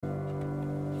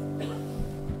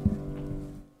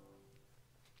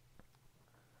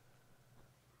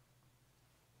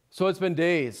So it's been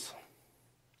days.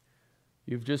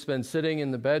 You've just been sitting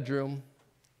in the bedroom,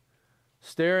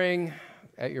 staring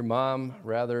at your mom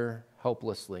rather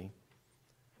helplessly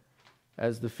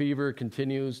as the fever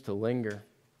continues to linger.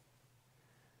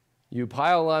 You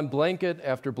pile on blanket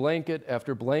after blanket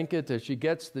after blanket as she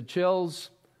gets the chills,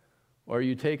 or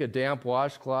you take a damp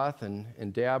washcloth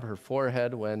and dab her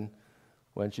forehead when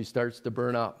she starts to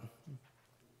burn up.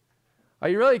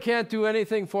 You really can't do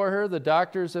anything for her. The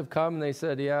doctors have come and they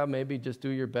said, yeah, maybe just do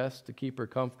your best to keep her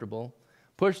comfortable.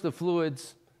 Push the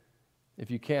fluids if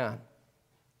you can.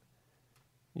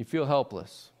 You feel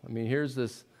helpless. I mean, here's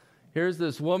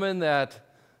this woman that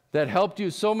helped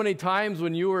you so many times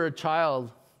when you were a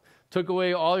child, took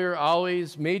away all your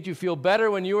owies, made you feel better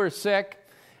when you were sick.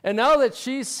 And now that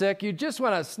she's sick, you just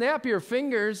want to snap your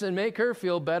fingers and make her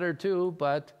feel better too,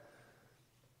 but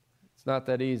it's not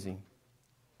that easy.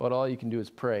 But all you can do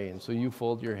is pray. And so you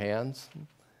fold your hands.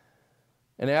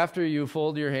 And after you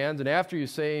fold your hands and after you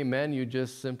say amen, you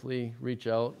just simply reach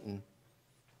out and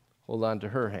hold on to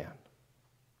her hand.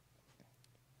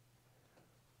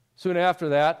 Soon after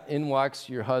that, in walks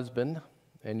your husband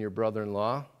and your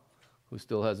brother-in-law, who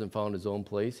still hasn't found his own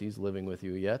place. He's living with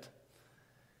you yet.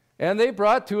 And they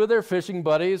brought two of their fishing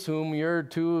buddies whom you're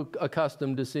too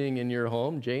accustomed to seeing in your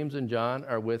home. James and John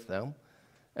are with them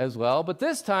as well. But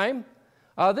this time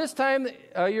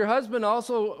your husband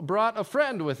also brought a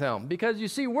friend with him, because you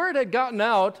see, word had gotten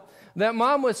out that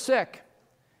mom was sick.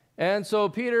 And so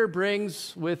Peter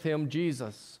brings with him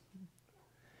Jesus.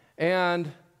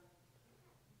 And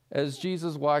as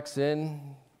Jesus walks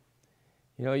in,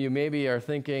 you maybe are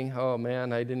thinking, oh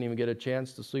man, I didn't even get a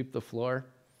chance to sweep the floor.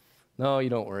 No, you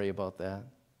don't worry about that.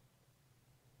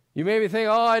 You maybe think,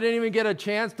 oh, I didn't even get a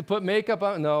chance to put makeup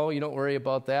on. No, you don't worry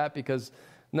about that, because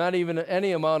not even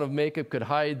any amount of makeup could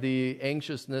hide the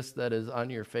anxiousness that is on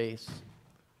your face.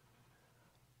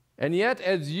 And yet,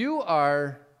 as you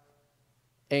are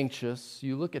anxious,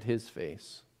 you look at his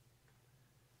face,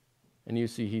 and you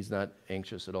see he's not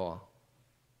anxious at all.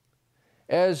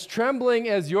 As trembling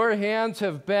as your hands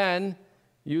have been,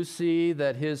 you see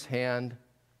that his hand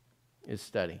is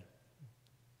steady.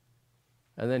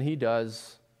 And then he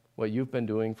does what you've been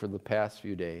doing for the past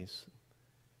few days.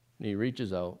 And he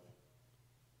reaches out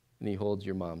and he holds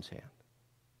your mom's hand.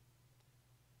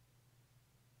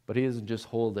 But he doesn't just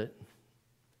hold it,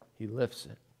 he lifts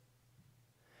it.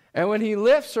 And when he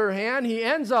lifts her hand, he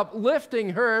ends up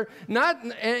lifting her,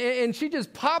 and she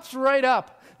just pops right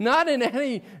up. Not in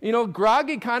any,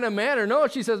 groggy kind of manner. No,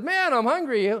 she says, man, I'm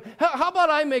hungry. How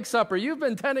about I make supper? You've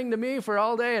been tending to me for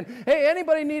all day. And hey,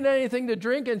 anybody need anything to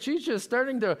drink? And she's just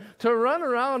starting to run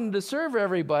around and to serve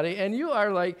everybody. And you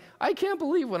are like, I can't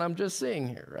believe what I'm just seeing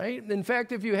here, right? In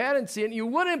fact, if you hadn't seen it, you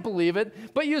wouldn't believe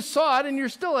it. But you saw it and you're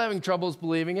still having troubles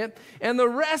believing it. And the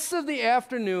rest of the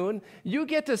afternoon, you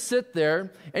get to sit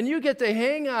there and you get to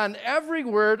hang on every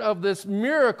word of this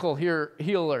miracle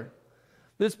healer.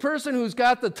 This person who's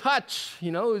got the touch,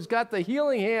 who's got the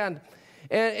healing hand.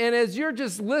 And as you're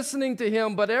just listening to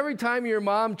him, but every time your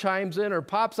mom chimes in or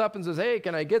pops up and says, hey,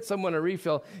 can I get someone a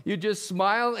refill? You just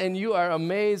smile and you are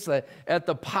amazed at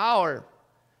the power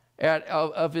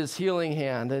of his healing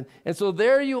hand. And so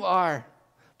there you are,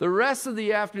 the rest of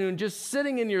the afternoon, just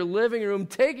sitting in your living room,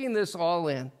 taking this all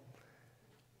in.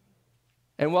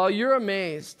 And while you're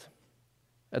amazed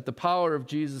at the power of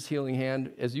Jesus' healing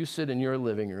hand, as you sit in your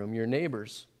living room, your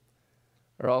neighbors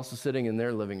are also sitting in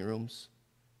their living rooms,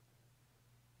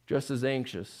 just as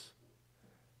anxious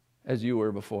as you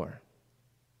were before.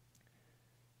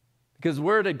 Because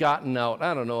word had gotten out.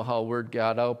 I don't know how word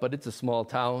got out, but it's a small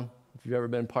town. If you've ever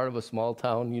been part of a small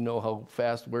town, you know how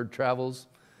fast word travels.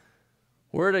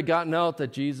 Word had gotten out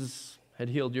that Jesus had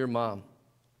healed your mom,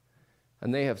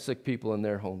 and they have sick people in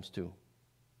their homes too.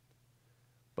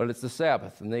 But it's the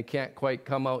Sabbath, and they can't quite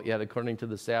come out yet according to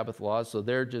the Sabbath laws, so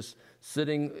they're just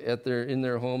sitting in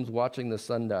their homes watching the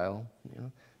sundial,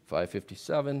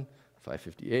 5:57,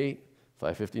 5:58,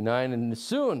 5:59, and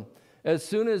as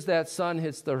soon as that sun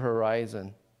hits the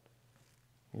horizon,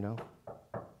 you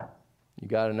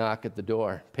got to knock at the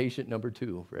door. Patient number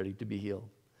 2, ready to be healed.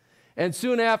 And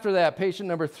soon after that, patient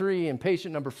number 3 and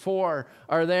patient number 4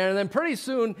 are there, and then pretty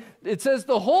soon it says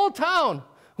the whole town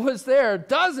was there,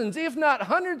 dozens, if not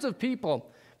hundreds of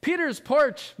people. Peter's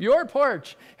porch, your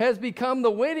porch, has become the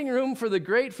waiting room for the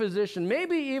great physician.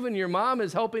 Maybe even your mom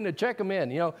is helping to check him in.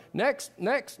 Next.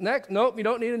 Nope, you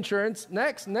don't need insurance.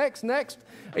 Next.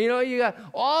 You got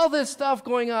all this stuff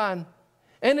going on.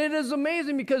 And it is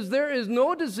amazing because there is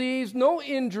no disease, no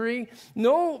injury,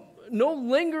 no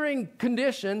lingering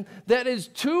condition that is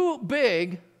too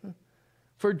big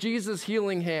for Jesus'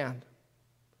 healing hand.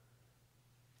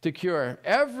 to cure.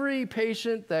 Every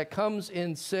patient that comes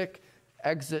in sick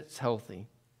exits healthy.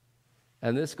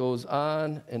 And this goes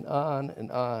on and on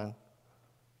and on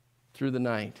through the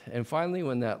night. And finally,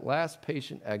 when that last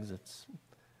patient exits,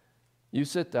 you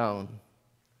sit down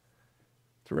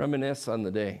to reminisce on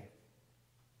the day.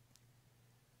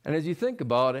 And as you think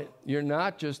about it, you're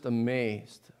not just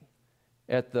amazed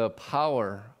at the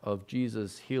power of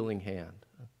Jesus' healing hand.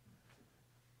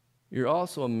 You're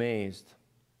also amazed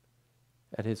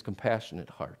at his compassionate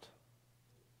heart.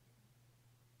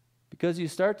 Because you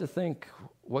start to think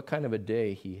what kind of a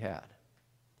day he had.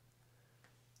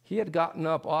 He had gotten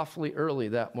up awfully early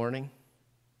that morning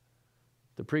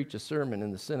to preach a sermon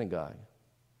in the synagogue.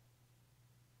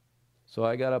 So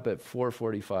I got up at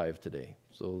 4:45 today.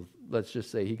 So let's just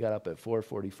say he got up at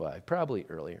 4:45, probably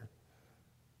earlier.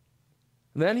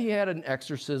 Then he had an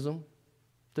exorcism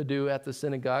to do at the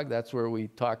synagogue. That's where we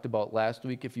talked about last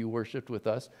week if you worshiped with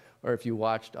us or if you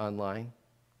watched online.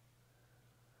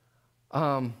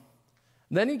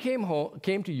 Then he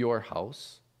came to your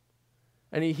house,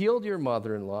 and he healed your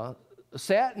mother-in-law,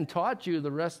 sat and taught you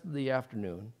the rest of the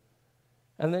afternoon,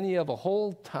 and then you have a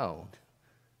whole town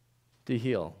to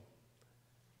heal.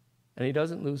 And he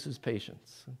doesn't lose his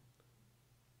patience.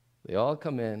 They all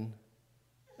come in,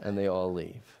 and they all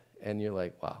leave. And you're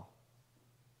like, wow.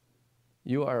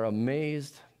 You are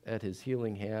amazed at his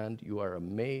healing hand. You are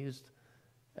amazed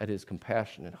at his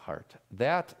compassionate heart.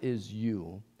 That is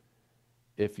you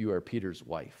if you are Peter's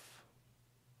wife.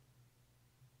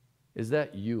 Is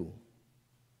that you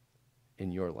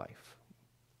in your life?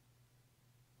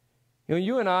 You know,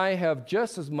 you and I have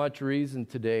just as much reason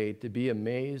today to be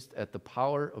amazed at the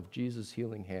power of Jesus'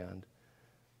 healing hand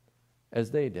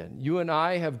as they did. You and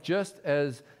I have just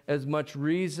as much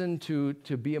reason to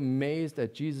be amazed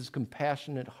at Jesus'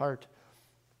 compassionate heart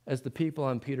as the people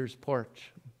on Peter's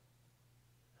porch.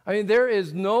 I mean, there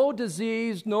is no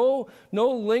disease, no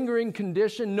lingering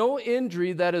condition, no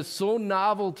injury that is so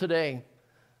novel today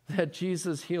that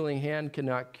Jesus' healing hand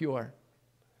cannot cure.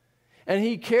 And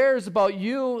he cares about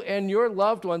you and your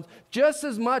loved ones just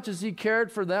as much as he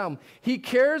cared for them. He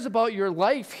cares about your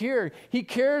life here. He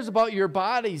cares about your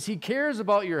bodies. He cares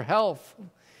about your health.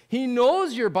 He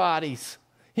knows your bodies.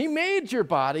 He made your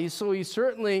bodies, so he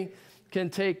certainly can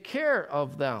take care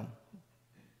of them.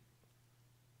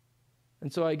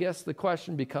 And so I guess the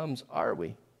question becomes, are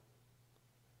we?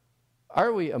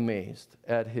 Are we amazed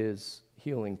at his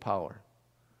healing power?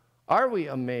 Are we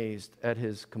amazed at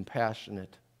his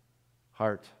compassionate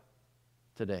heart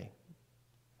today?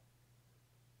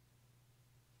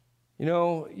 You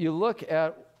know, you look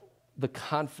at the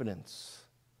confidence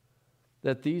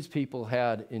that these people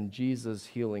had in Jesus'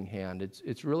 healing hand.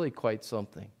 It's really quite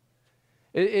something.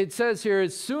 It says here,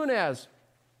 as soon as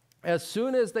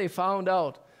they found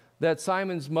out that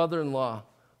Simon's mother-in-law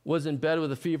was in bed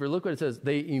with a fever, look what it says,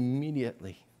 they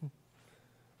immediately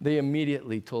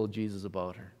told Jesus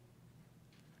about her.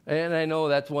 And I know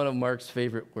that's one of Mark's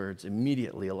favorite words,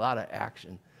 immediately, a lot of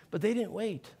action. But they didn't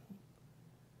wait.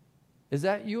 Is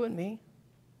that you and me?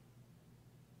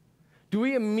 Do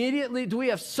we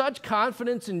have such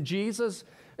confidence in Jesus,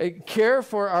 care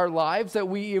for our lives, that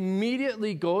we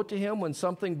immediately go to him when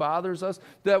something bothers us,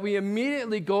 that we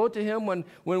immediately go to him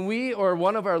when we or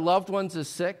one of our loved ones is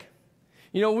sick?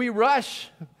 You know, we rush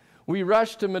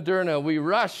to Moderna, we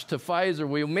rush to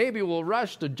Pfizer, maybe we'll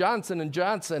rush to Johnson &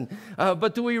 Johnson,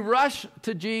 but do we rush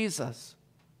to Jesus?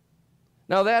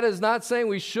 Now, that is not saying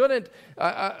we shouldn't.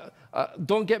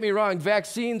 Don't get me wrong,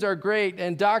 vaccines are great,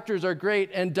 and doctors are great,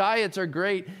 and diets are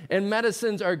great, and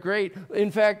medicines are great.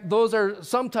 In fact, those are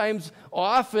sometimes,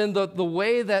 often, the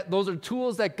way that those are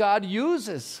tools that God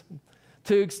uses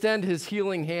to extend his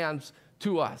healing hands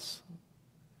to us.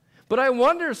 But I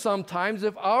wonder sometimes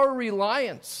if our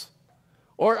reliance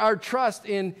or our trust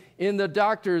in the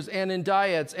doctors and in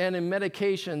diets and in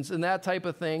medications and that type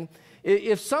of thing,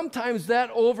 if sometimes that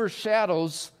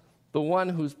overshadows the one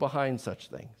who's behind such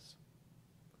things.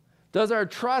 Does our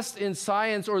trust in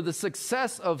science or the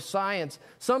success of science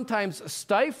sometimes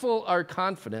stifle our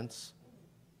confidence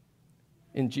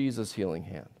in Jesus' healing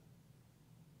hand?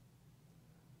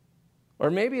 Or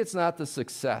maybe it's not the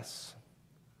success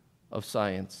of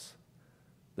science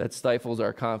that stifles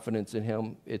our confidence in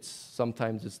him.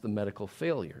 Sometimes it's the medical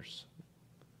failures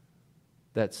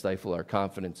that stifle our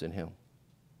confidence in him.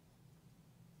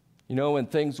 You know, when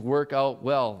things work out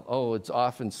well, it's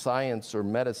often science or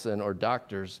medicine or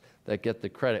doctors that get the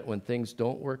credit. When things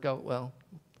don't work out well,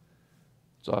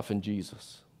 it's often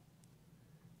Jesus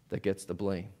that gets the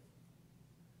blame.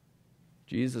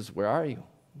 Jesus, where are you?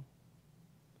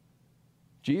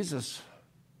 Jesus,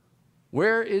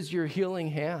 where is your healing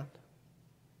hand?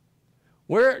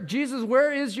 Jesus,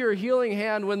 where is your healing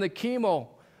hand when the chemo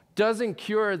doesn't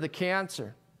cure the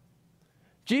cancer?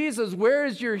 Jesus, where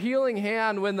is your healing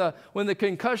hand when the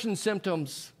concussion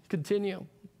symptoms continue?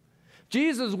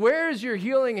 Jesus, where is your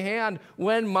healing hand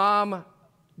when mom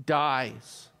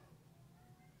dies?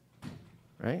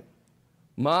 Right?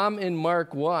 Mom in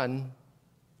Mark 1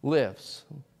 lives.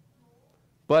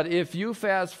 But if you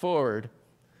fast forward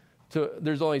to,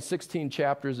 there's only 16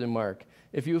 chapters in Mark.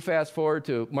 If you fast forward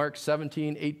to Mark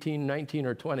 17, 18, 19,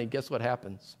 or 20, guess what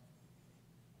happens?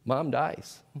 Mom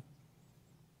dies.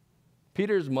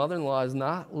 Peter's mother-in-law is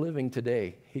not living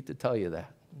today. Hate to tell you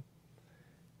that.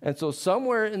 And so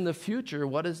somewhere in the future,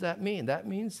 what does that mean? That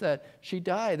means that she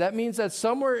died. That means that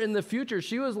somewhere in the future,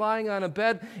 she was lying on a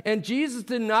bed, and Jesus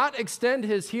did not extend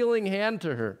his healing hand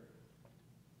to her.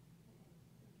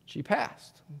 She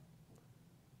passed.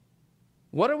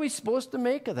 What are we supposed to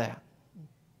make of that?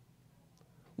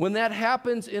 When that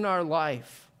happens in our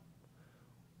life,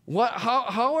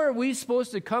 how are we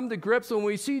supposed to come to grips when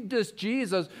we see this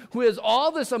Jesus who has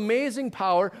all this amazing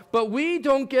power, but we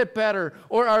don't get better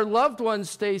or our loved ones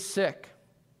stay sick?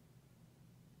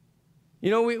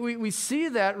 You know, we see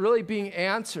that really being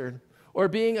answered or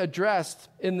being addressed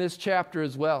in this chapter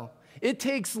as well. It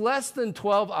takes less than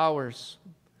 12 hours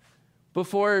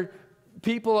before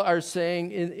people are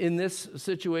saying in this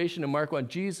situation in Mark 1,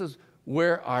 Jesus,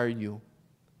 where are you?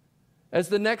 As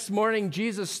the next morning,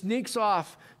 Jesus sneaks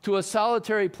off to a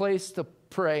solitary place to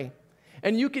pray.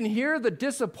 And you can hear the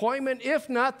disappointment, if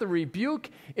not the rebuke,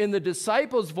 in the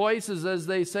disciples' voices as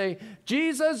they say,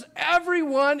 Jesus,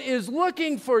 everyone is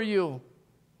looking for you.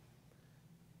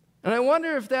 And I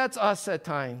wonder if that's us at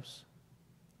times.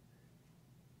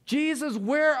 Jesus,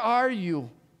 where are you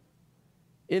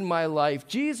in my life?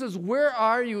 Jesus, where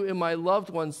are you in my loved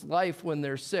one's life when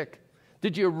they're sick?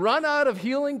 Did you run out of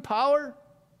healing power?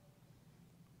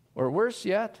 Or worse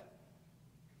yet,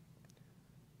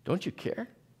 don't you care?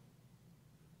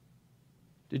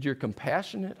 Did your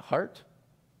compassionate heart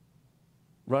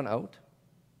run out?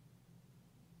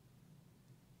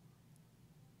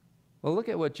 Well, look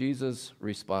at what Jesus'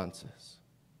 response is.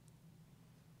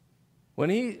 When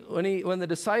the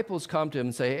disciples come to him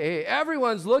and say, hey,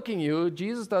 everyone's looking at you,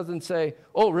 Jesus doesn't say,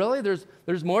 oh, really?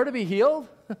 There's more to be healed?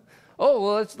 Oh,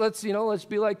 well, let's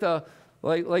be like the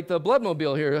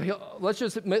Bloodmobile here. Let's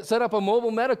just set up a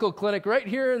mobile medical clinic right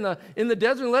here in the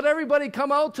desert and let everybody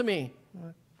come out to me.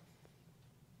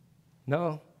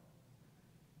 No,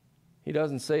 he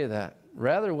doesn't say that.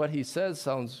 Rather, what he says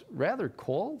sounds rather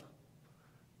cold,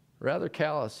 rather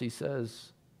callous. He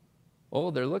says, oh,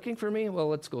 they're looking for me? Well,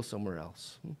 let's go somewhere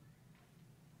else.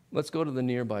 Let's go to the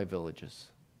nearby villages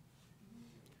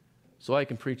so I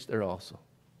can preach there also.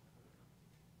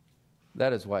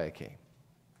 That is why I came.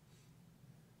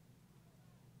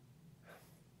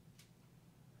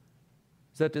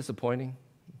 Is that disappointing?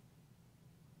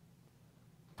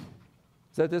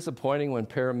 Is that disappointing when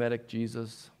paramedic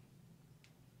Jesus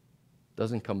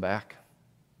doesn't come back?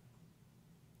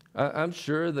 I'm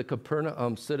sure the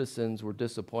Capernaum citizens were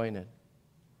disappointed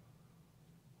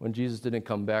when Jesus didn't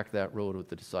come back that road with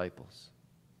the disciples.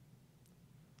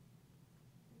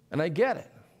 And I get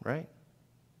it, right?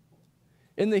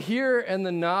 In the here and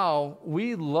the now,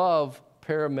 we love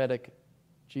paramedic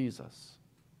Jesus.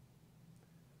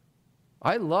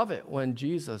 I love it when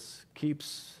Jesus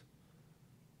keeps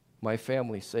my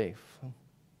family safe.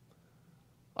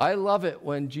 I love it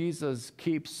when Jesus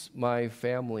keeps my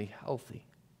family healthy.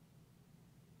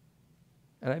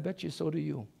 And I bet you so do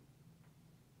you.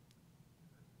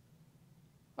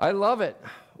 I love it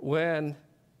when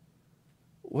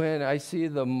I see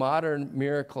the modern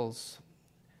miracles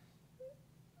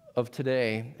of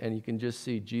today and you can just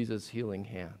see Jesus' healing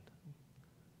hand.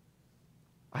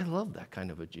 I love that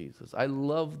kind of a Jesus. I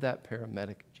love that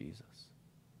paramedic Jesus.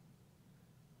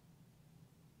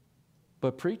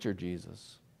 But preacher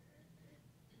Jesus,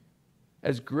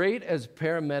 as great as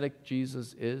paramedic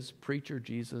Jesus is, preacher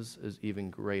Jesus is even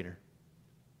greater.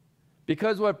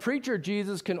 Because what preacher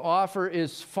Jesus can offer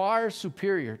is far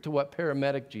superior to what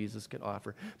paramedic Jesus can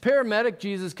offer. Paramedic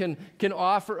Jesus can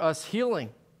offer us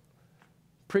healing.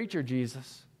 Preacher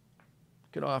Jesus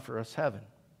can offer us heaven.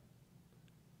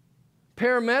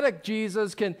 Paramedic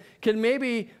Jesus can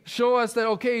maybe show us that,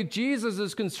 okay, Jesus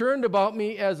is concerned about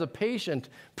me as a patient.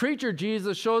 Preacher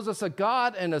Jesus shows us a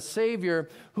God and a Savior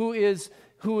who is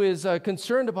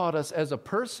concerned about us as a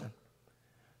person.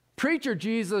 Preacher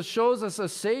Jesus shows us a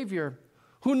Savior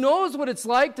who knows what it's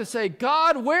like to say,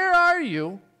 God, where are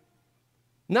you?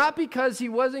 Not because he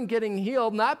wasn't getting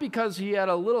healed, not because he had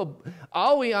a little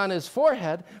owie on his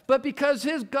forehead, but because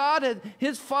his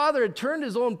Father had turned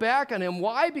his own back on him.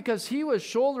 Why? Because he was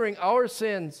shouldering our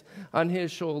sins on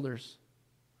his shoulders.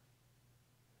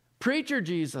 Preacher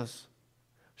Jesus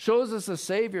shows us a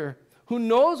Savior who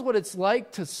knows what it's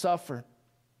like to suffer.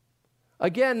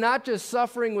 Again, not just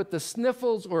suffering with the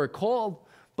sniffles or a cold,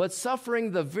 but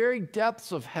suffering the very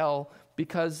depths of hell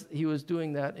because he was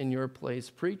doing that in your place.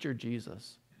 Preacher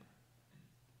Jesus.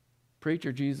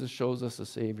 Preacher Jesus shows us a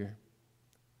Savior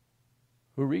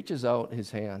who reaches out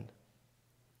his hand,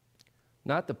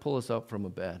 not to pull us up from a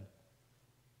bed,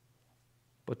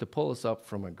 but to pull us up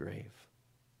from a grave.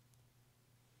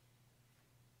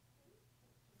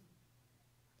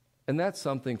 And that's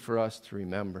something for us to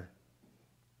remember.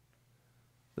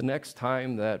 The next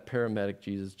time that paramedic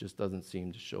Jesus just doesn't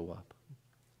seem to show up.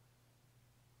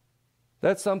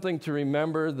 That's something to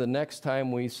remember the next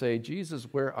time we say, Jesus,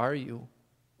 where are you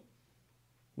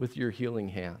with your healing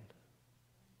hand?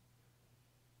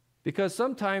 Because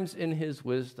sometimes in his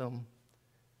wisdom,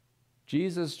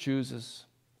 Jesus chooses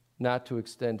not to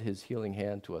extend his healing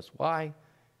hand to us. Why?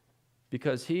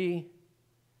 Because he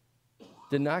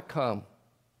did not come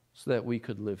so that we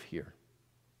could live here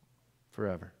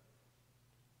forever.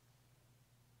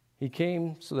 He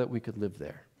came so that we could live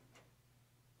there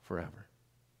forever.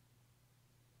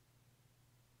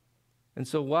 And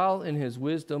so while in his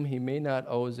wisdom he may not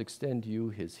always extend to you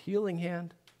his healing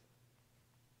hand,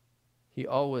 he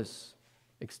always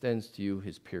extends to you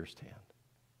his pierced hand.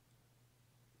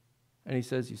 And he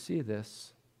says, you see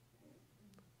this?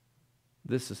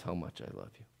 This is how much I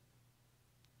love you.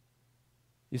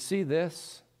 You see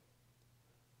this?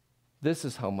 This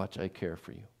is how much I care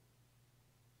for you.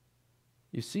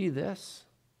 You see this?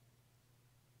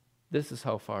 This is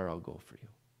how far I'll go for you.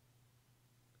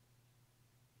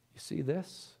 You see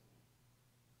this?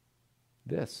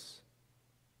 This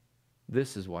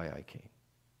is why I came.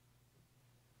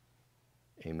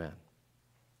 Amen.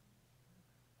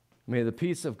 May the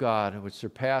peace of God, which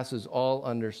surpasses all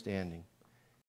understanding,